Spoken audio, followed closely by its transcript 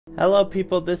Hello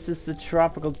people, this is the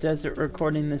Tropical Desert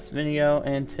recording this video,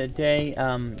 and today,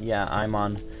 yeah, I'm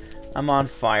on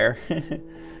fire.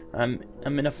 I'm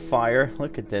in a fire.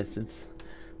 Look at this.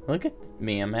 Look at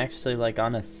me. I'm actually like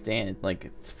on a stand. Like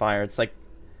it's fire. It's like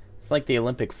the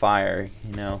Olympic fire,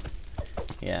 you know.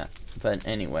 Yeah. But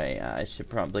anyway, I should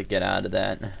probably get out of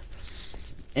that.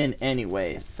 And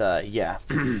anyways, yeah.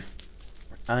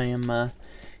 I am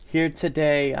here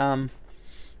today,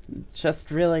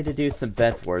 just really to do some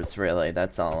Bedwars, really.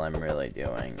 That's all I'm really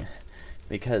doing.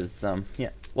 Because, yeah.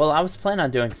 Well, I was planning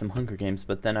on doing some Hunger Games,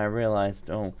 but then I realized,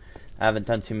 oh, I haven't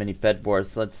done too many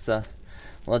Bedwars.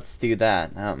 Let's do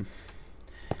that. I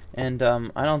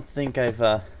don't think I've,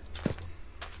 have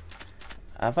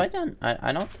I done,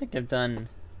 I don't think I've done,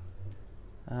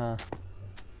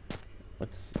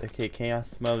 okay,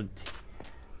 Chaos Mode,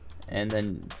 and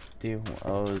then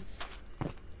duos.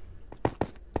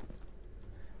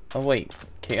 Oh wait,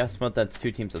 Chaos Mode, that's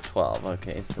 2 teams of 12.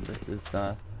 Okay, so this is,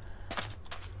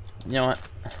 you know what?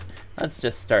 Let's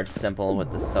just start simple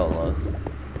with the solos.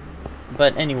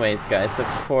 But anyways, guys, of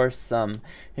course,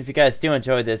 if you guys do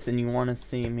enjoy this and you want to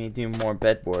see me do more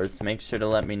Bed Wars, make sure to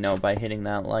let me know by hitting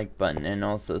that like button and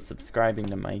also subscribing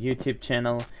to my YouTube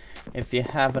channel. If you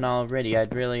haven't already,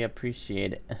 I'd really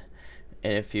appreciate it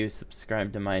if you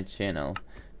subscribe to my channel.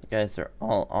 You guys are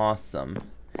all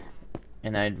awesome.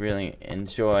 And I'd really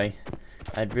enjoy,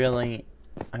 I'd really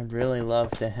love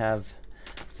to have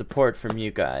support from you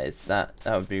guys. That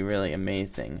would be really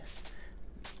amazing.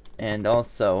 And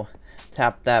also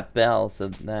tap that bell so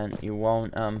that you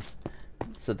won't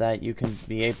so that you can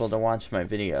be able to watch my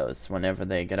videos whenever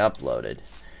they get uploaded.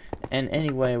 And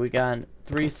anyway, we got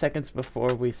 3 seconds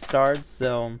before we start,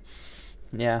 so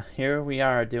yeah, here we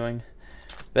are doing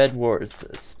Bed Wars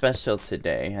special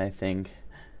today, I think.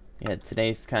 Yeah,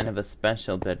 today's kind of a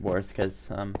special Bed Wars because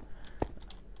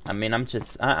I mean,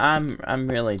 I'm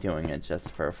really doing it just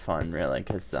for fun, really,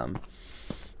 because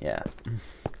yeah.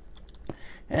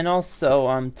 And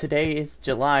also today is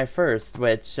July 1st,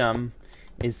 which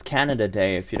is Canada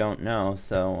Day, if you don't know.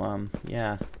 So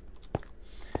yeah.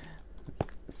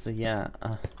 So yeah,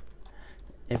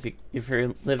 if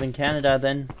you live in Canada,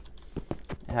 then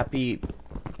happy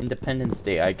Independence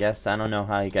Day, I guess. I don't know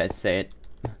how you guys say it.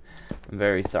 I'm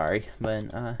very sorry,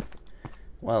 but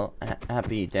well,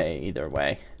 happy day either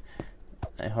way.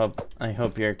 I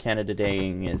hope your Canada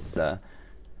Daying is,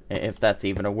 if that's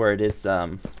even a word, is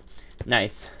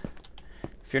nice.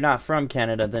 If you're not from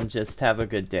Canada, then just have a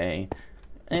good day.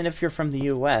 And if you're from the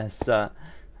U.S.,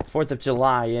 4th of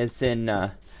July is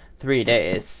in 3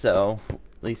 days, so at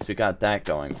least we got that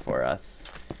going for us.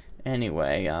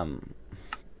 Anyway,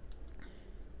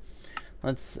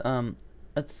 let's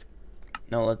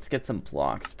get some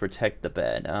blocks. Protect the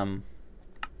bed.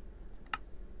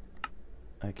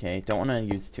 Okay, don't want to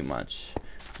use too much,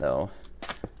 though.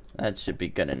 That should be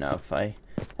good enough. I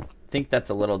think that's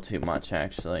a little too much,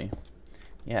 actually.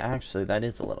 Yeah, actually, that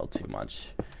is a little too much.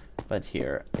 But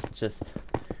here, just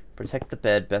protect the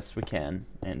bed best we can,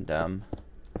 and,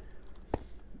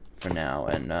 for now,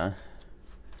 and,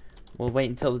 we'll wait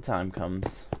until the time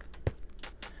comes.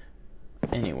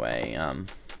 Anyway,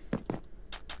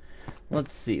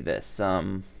 let's see this.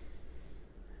 Need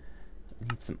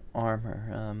some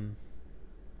armor.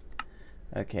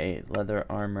 Okay, leather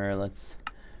armor. Let's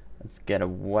get a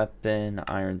weapon.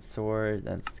 Iron sword.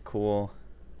 That's cool.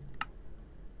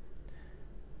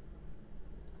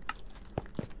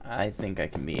 I think I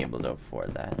can be able to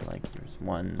afford that. Like, there's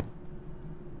one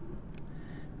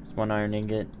iron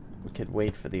ingot. We could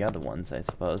wait for the other ones, I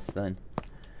suppose. Then.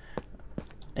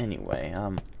 Anyway,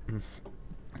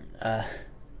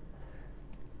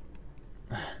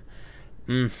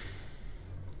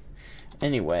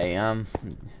 Anyway,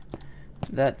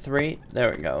 that 3,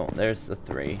 there we go, there's the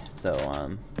 3, so,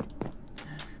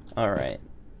 alright,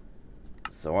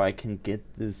 so I can get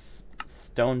this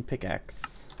stone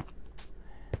pickaxe.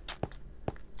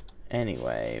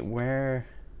 Anyway, where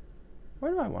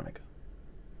do I want to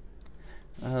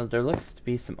go? There looks to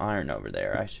be some iron over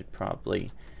there. I should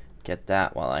probably get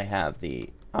that while I have the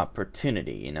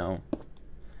opportunity, you know?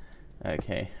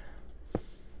 Okay.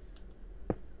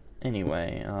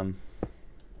 Anyway,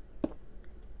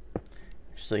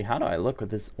 actually, how do I look with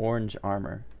this orange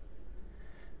armor?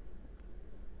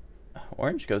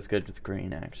 Orange goes good with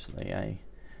green, actually, I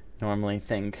normally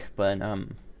think, but,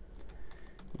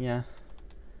 yeah.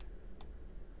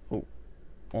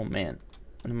 Oh man,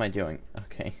 what am I doing?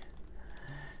 Okay.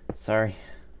 Sorry.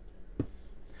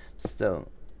 Still,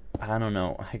 I don't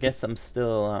know, I guess I'm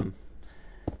still,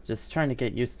 just trying to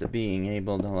get used to being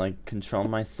able to, like, control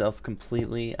myself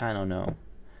completely. I don't know.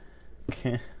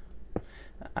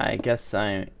 I guess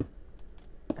I'm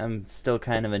still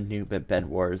kind of a noob at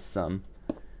Bedwars,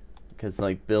 because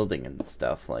like building and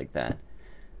stuff like that.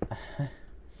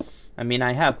 I mean,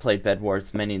 I have played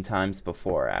Bedwars many times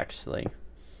before, actually.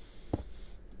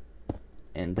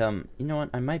 And, you know what?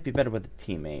 I might be better with a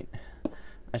teammate.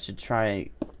 I should try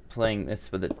playing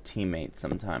this with a teammate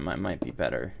sometime. I might be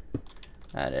better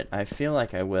at it. I feel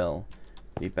like I will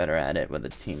be better at it with a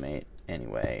teammate.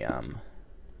 Anyway,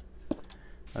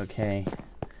 okay.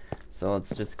 So let's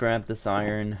just grab this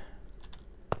iron.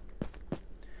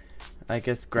 I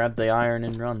guess grab the iron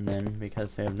and run then,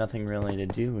 because I have nothing really to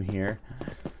do here.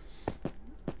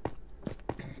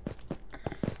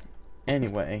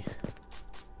 Anyway.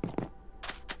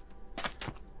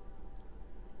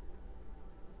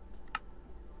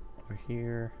 Over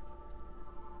here.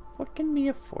 What can be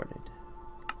afforded?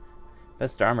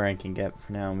 Best armor I can get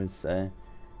for now is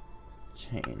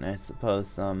chain, I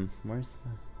suppose. Where's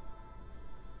the...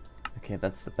 Okay,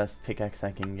 that's the best pickaxe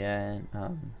I can get.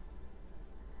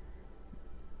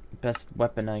 Best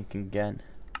weapon I can get.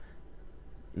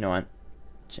 You know what?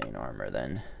 Chain armor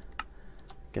then.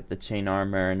 Get the chain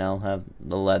armor and I'll have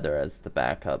the leather as the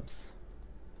backups.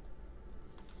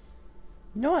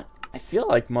 You know what? I feel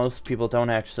like most people don't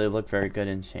actually look very good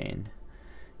in chain.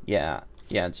 Yeah,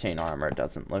 chain armor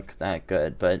doesn't look that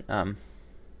good, but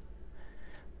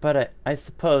I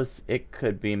suppose it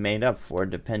could be made up for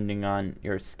depending on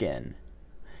your skin.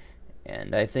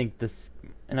 And I think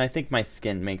my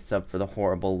skin makes up for the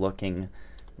horrible looking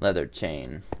leather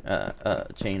chain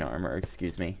armor,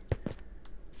 excuse me.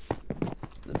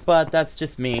 But that's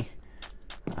just me.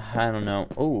 I don't know.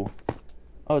 Oh,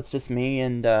 it's just me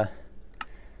and oh,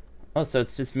 so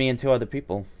it's just me and 2 other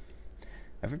people.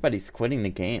 Everybody's quitting the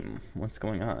game. What's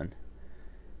going on?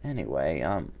 Anyway,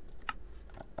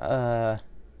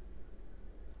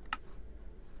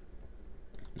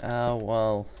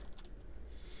 well,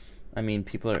 I mean,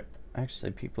 people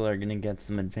are gonna get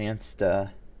some advanced,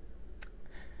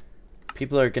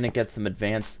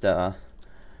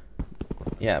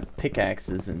 yeah,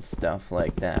 pickaxes and stuff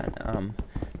like that,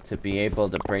 to be able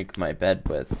to break my bed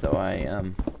with, so I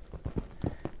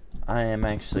am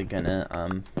actually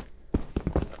gonna,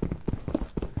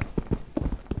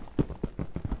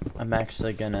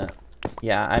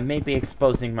 yeah, I may be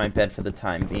exposing my bed for the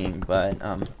time being, but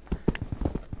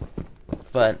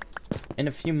in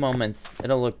a few moments,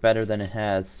 it'll look better than it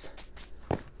has.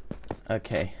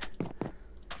 Okay.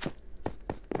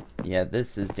 Yeah,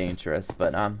 this is dangerous,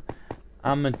 but, I'm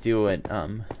gonna do it,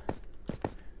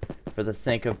 for the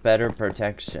sake of better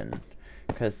protection.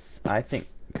 Because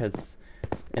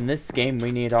in this game,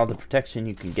 we need all the protection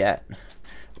you can get.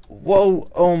 Whoa!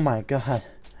 Oh my god.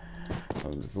 I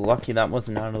was lucky that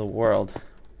wasn't out of the world.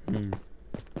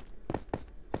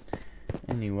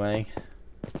 Anyway.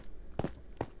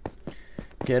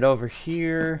 Get over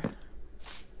here.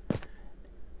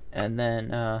 And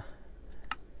then,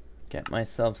 get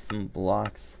myself some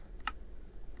blocks.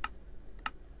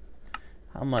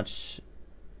 How much?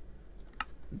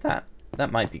 That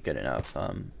might be good enough.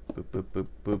 Boop, boop, boop,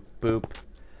 boop, boop.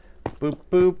 Boop,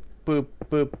 boop, boop,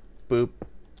 boop, boop.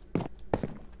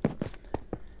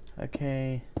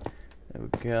 Okay, there we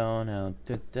go. Now,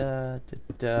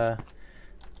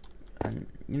 and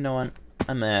you know what?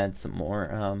 I'm gonna add some more.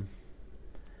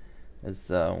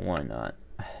 Why not?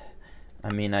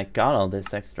 I mean, I got all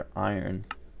this extra iron,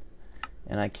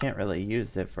 and I can't really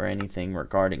use it for anything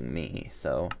regarding me,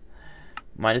 so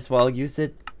might as well use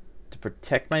it to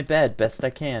protect my bed best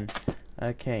I can.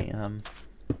 Okay,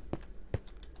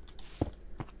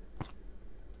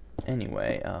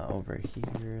 anyway, over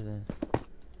here, then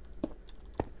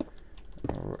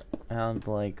around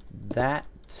like that.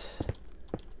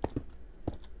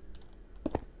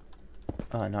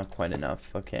 Not quite enough.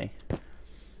 Okay.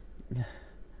 You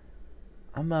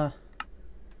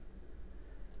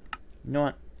know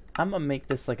what? I'm gonna make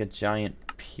this like a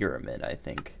giant pyramid, I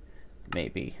think.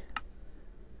 Maybe.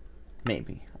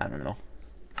 I don't know.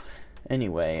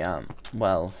 Anyway,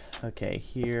 well, okay,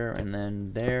 here and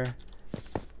then there.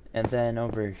 And then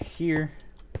over here.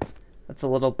 That's a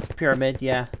little pyramid,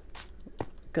 yeah.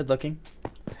 Good looking.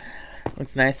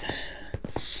 Looks nice.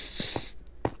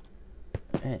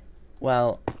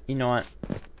 Well, you know what?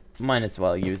 Might as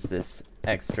well use this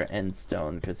extra end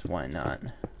stone, because why not?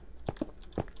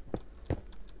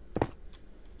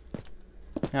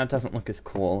 Now it doesn't look as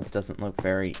cool. It doesn't look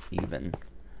very even.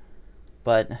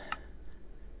 But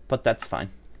that's fine.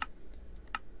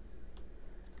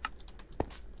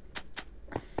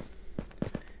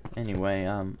 Anyway,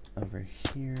 over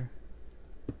here.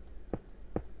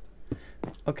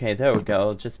 Okay, there we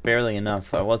go. Just barely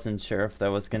enough. I wasn't sure if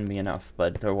there was gonna be enough,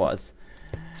 but there was.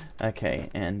 Okay,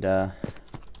 and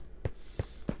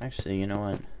actually, you know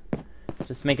what?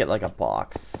 Just make it like a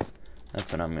box.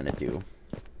 That's what I'm gonna do.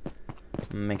 I'm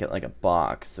gonna make it like a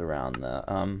box around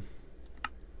the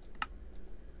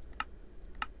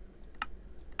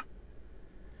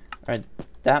Alright,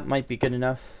 that might be good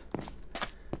enough.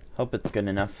 Hope it's good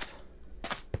enough.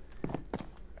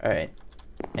 Alright.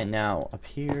 And now up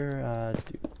here,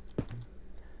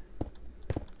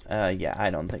 yeah,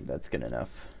 I don't think that's good enough.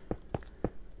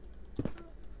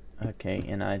 Okay,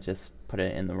 and I just put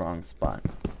it in the wrong spot.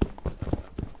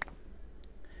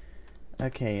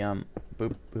 Okay,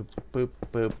 boop, boop, boop,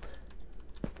 boop.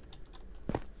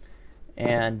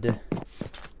 And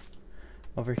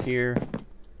over here,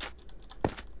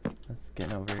 let's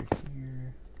get over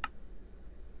here.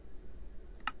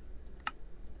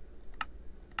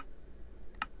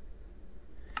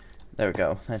 There we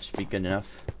go, that should be good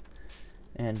enough.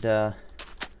 And, oh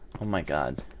my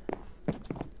god.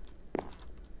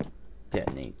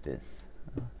 Detonate this.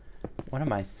 What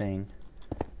am I saying?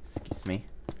 Excuse me.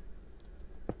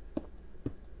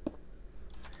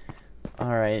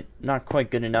 Alright, not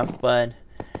quite good enough, but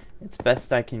it's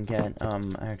best I can get.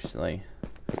 Actually,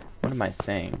 what am I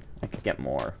saying? I could get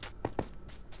more.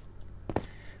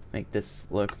 Make this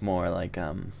look more like,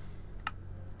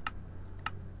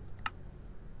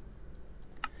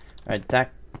 Alright,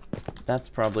 that's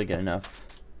probably good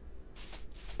enough.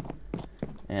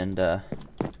 And,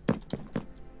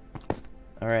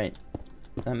 alright.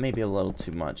 That may be a little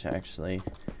too much, actually.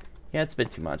 Yeah, it's a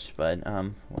bit too much, but,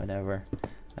 whatever.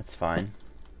 That's fine.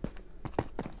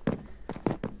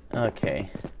 Okay.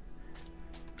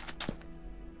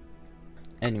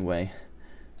 Anyway,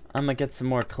 I'm gonna get some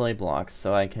more clay blocks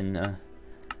so I can,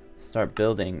 start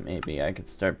building, maybe. I could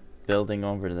start building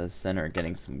over to the center,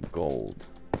 getting some gold.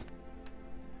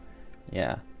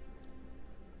 Yeah.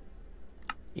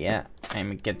 Yeah, I'm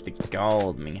gonna get the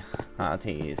gold, me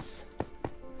hearties.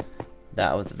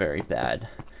 That was very bad.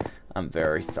 I'm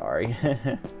very sorry.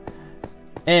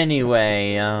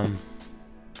 Anyway,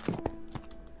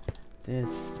 there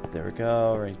we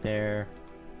go, right there.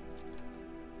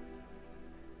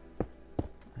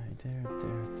 Right there,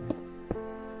 there.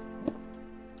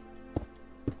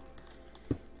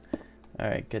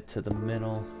 Alright, get to the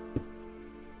middle.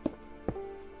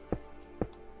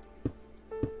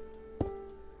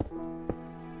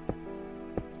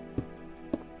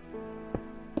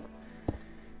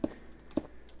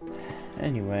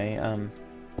 Anyway,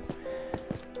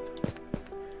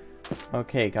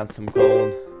 okay, got some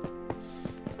gold.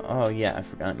 Oh yeah, I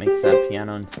forgot it makes that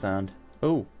piano sound.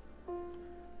 Oh,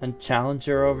 and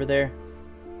Challenger over there.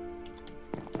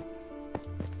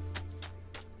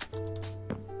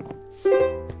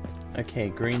 Okay,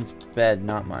 green's bed,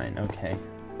 not mine. Okay.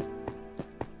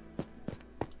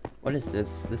 What is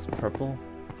this? This purple?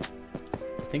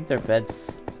 I think their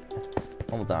beds.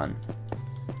 Hold on.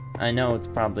 I know it's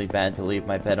probably bad to leave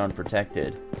my bed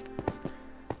unprotected,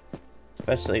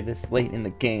 especially this late in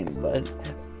the game, but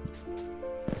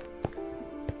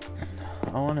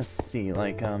I want to see,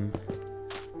 like, is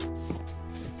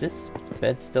this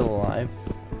bed still alive?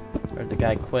 Or the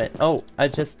guy quit? Oh, I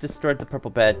just destroyed the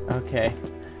purple bed. Okay.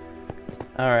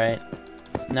 Alright.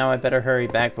 Now I better hurry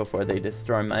back before they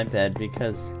destroy my bed,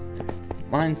 because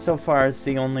mine so far is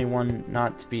the only one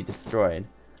not to be destroyed.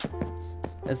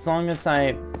 As long as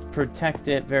I protect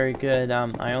it very good,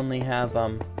 I only have,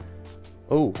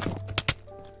 oh.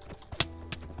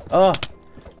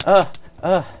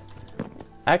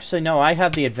 Actually, no, I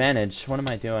have the advantage. What am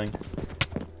I doing?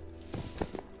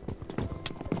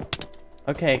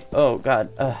 Okay, oh god,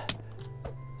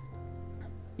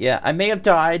 yeah, I may have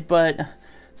died, but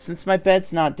since my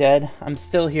bed's not dead, I'm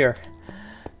still here.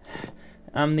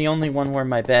 I'm the only one where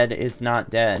my bed is not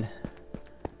dead.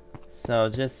 So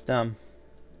just,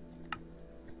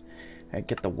 I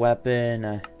get the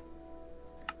weapon,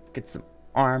 get some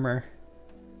armor.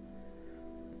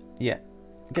 Yeah,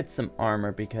 get some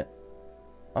armor because...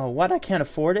 Oh, what? I can't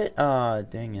afford it? Oh,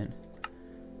 dang it.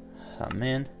 Oh,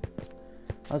 man.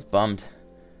 I was bummed.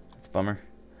 That's a bummer.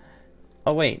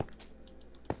 Oh, wait.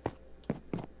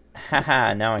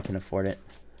 Haha, now I can afford it.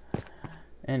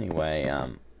 Anyway,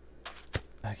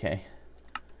 okay.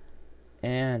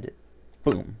 And,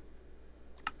 boom.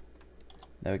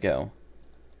 There we go.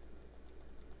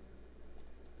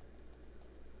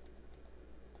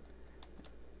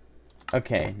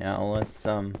 Okay, now let's,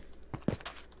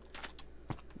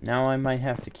 now I might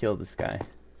have to kill this guy.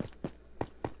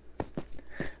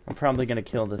 I'm probably gonna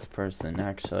kill this person,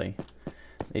 actually.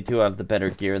 They do have the better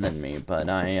gear than me, but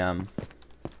I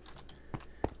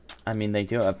mean, they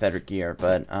do have better gear,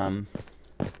 but,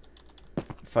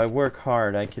 if I work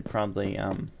hard, I could probably,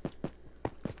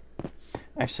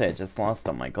 actually, I just lost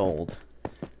all my gold.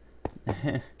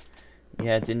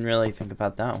 Yeah, I didn't really think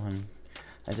about that one.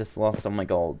 I just lost all my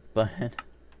gold, but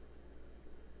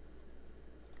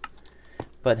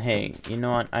hey, you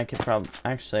know what? I could probably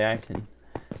actually I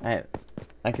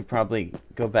could probably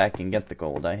go back and get the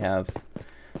gold. I have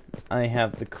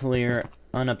the clear,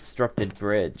 unobstructed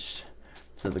bridge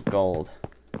to the gold.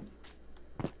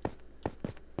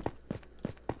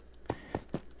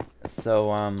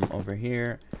 So over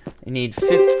here, I need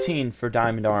 15 for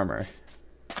diamond armor.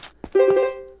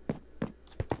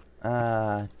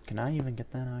 Can I even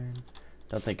get that iron?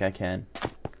 Don't think I can.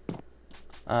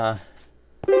 Well,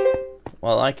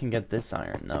 I can get this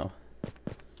iron, though.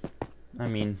 I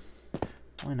mean,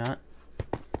 why not?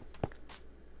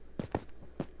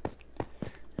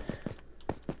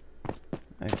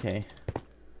 Okay.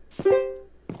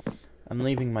 I'm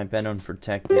leaving my bed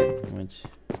unprotected, which...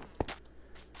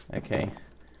 Okay.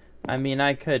 I mean,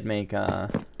 I could make,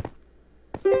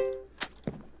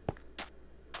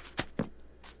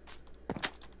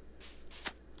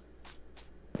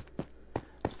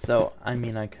 So, I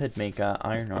mean, I could make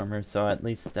iron armor, so at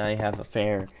least I have a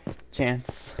fair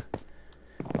chance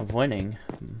of winning.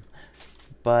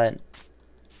 But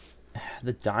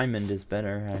the diamond is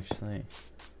better, actually.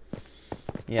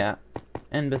 Yeah,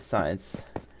 and besides,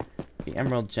 the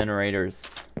emerald generators,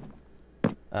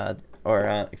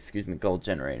 excuse me, gold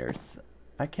generators,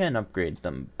 I can upgrade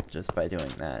them just by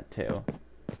doing that, too.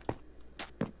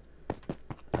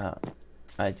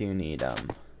 I do need,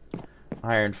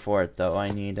 iron for it, though.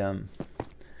 I need, and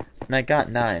I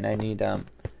got 9. I need,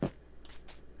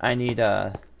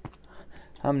 how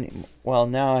many? Well,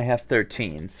 now I have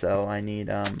 13, so I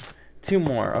need, 2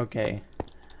 more, okay.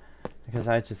 Because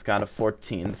I just got a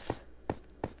 14th.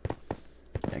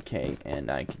 Okay,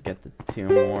 and I could get the 2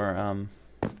 more,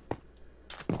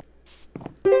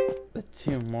 the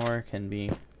 2 more can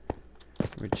be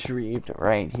retrieved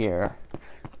right here.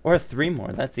 Or 3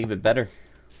 more, that's even better.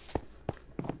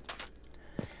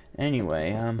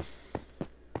 Anyway,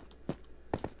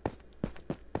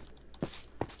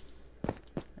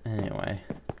 anyway,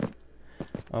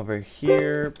 over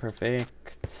here,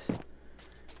 perfect,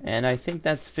 and I think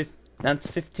that's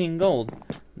 15 gold.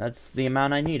 That's the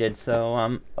amount I needed.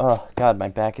 So oh god, my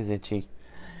back is itchy.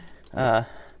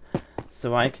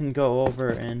 So I can go over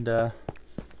and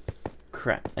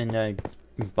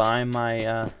buy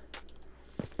my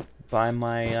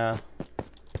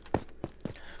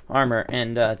armor,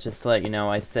 and just to let you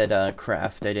know, I said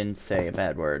craft, I didn't say a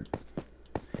bad word.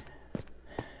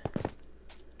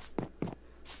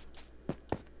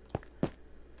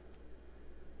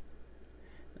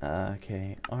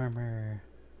 Okay, armor.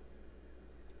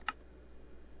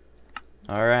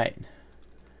 Alright.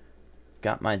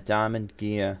 Got my diamond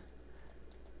gear.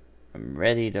 I'm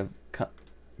ready to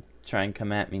try and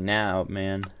come at me now,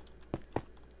 man.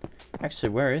 Actually,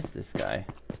 where is this guy?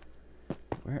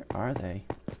 Where are they?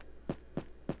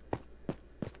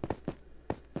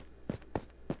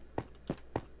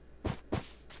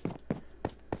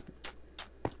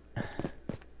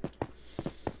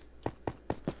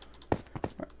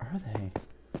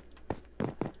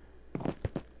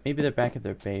 Maybe they're back at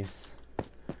their base.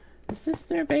 Is this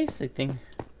their base? I think.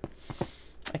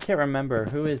 I can't remember.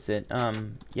 Who is it?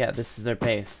 Yeah, this is their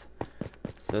base.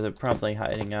 So they're probably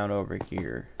hiding out over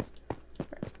here.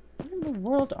 Where in the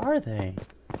world are they?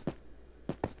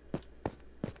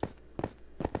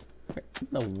 Where in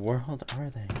the world are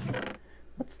they?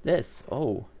 What's this?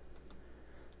 Oh.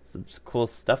 Some cool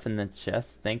stuff in the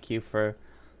chest. Thank you for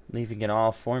leaving it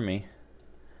all for me.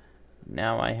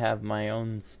 Now I have my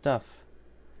own stuff.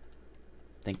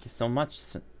 Thank you so much.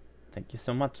 Thank you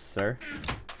so much, sir.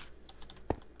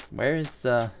 Where is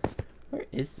this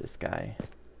guy?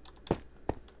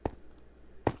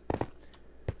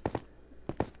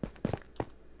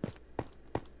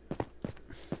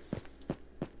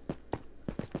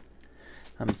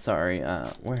 I'm sorry,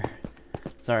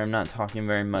 sorry, I'm not talking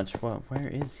very much. Well, where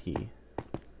is he?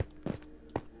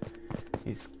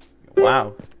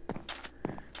 Wow.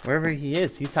 Wherever he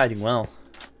is, he's hiding well.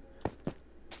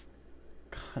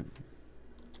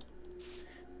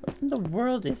 What in the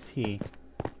world is he?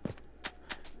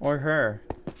 Or her?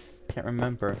 Can't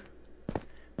remember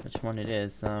which one it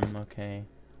is. Okay.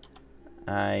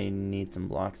 I need some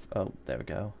blocks. Oh, there we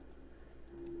go.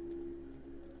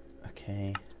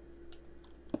 Okay.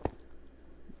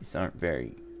 These aren't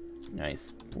very nice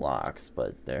blocks,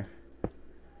 but they're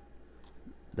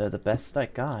the best I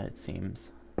got, it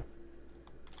seems.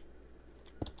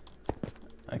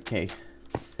 Okay.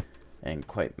 I didn't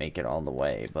quite make it all the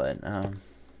way, but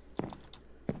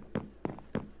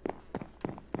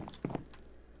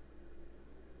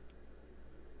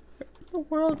the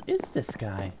world is this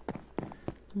guy?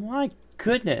 My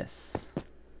goodness.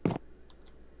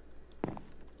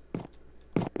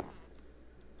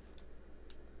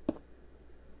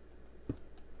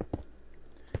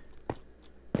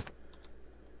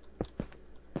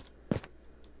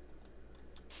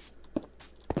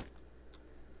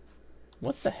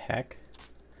 What the heck?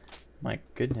 My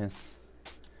goodness.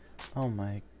 Oh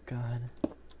my god.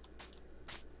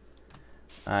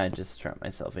 I just trapped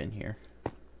myself in here.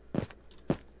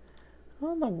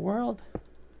 What in the world?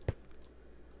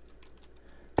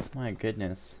 My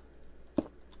goodness.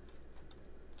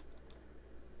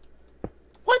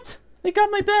 What? They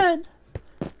got my bed!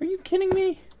 Are you kidding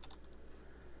me?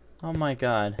 Oh my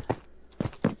god.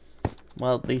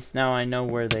 Well, at least now I know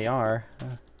where they are.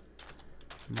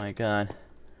 My god.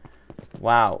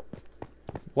 Wow.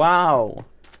 Wow!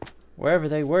 Wherever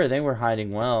they were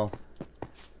hiding well.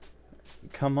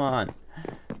 Come on.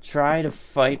 Try to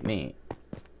fight me.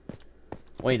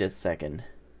 Wait a second.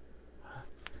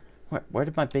 Where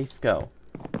did my base go?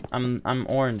 I'm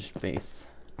orange base.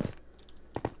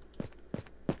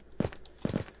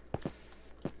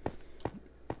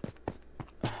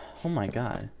 Oh my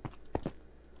god.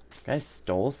 Guy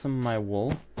stole some of my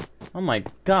wool? Oh my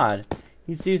god.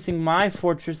 He's using my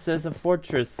fortress as a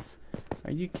fortress.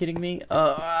 Are you kidding me?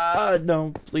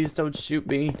 No, please don't shoot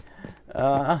me.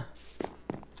 Oh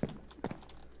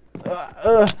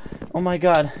my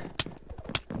god.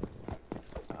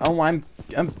 Oh, I'm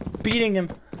beating him.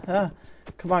 Come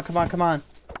on, come on, come on.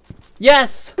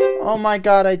 Yes! Oh my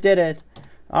god, I did it.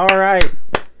 Alright.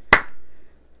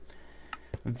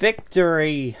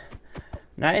 Victory.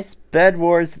 Nice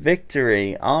Bedwars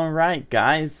victory. Alright,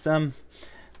 guys.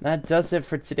 That does it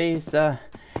for today's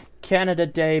Canada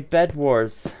Day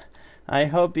Bedwars. I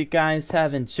hope you guys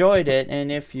have enjoyed it,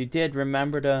 and if you did,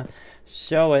 remember to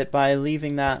show it by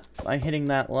hitting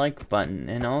that like button,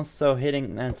 and also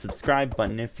hitting that subscribe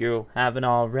button if you haven't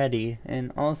already.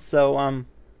 And also,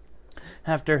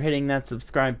 after hitting that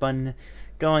subscribe button,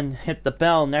 go and hit the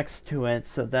bell next to it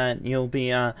so that you'll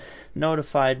be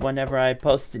notified whenever I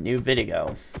post a new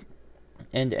video.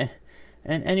 And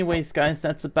anyways, guys,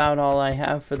 that's about all I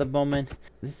have for the moment.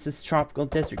 This is Tropical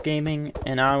Desert Gaming,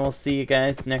 and I will see you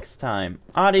guys next time.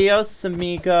 Adios,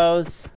 amigos!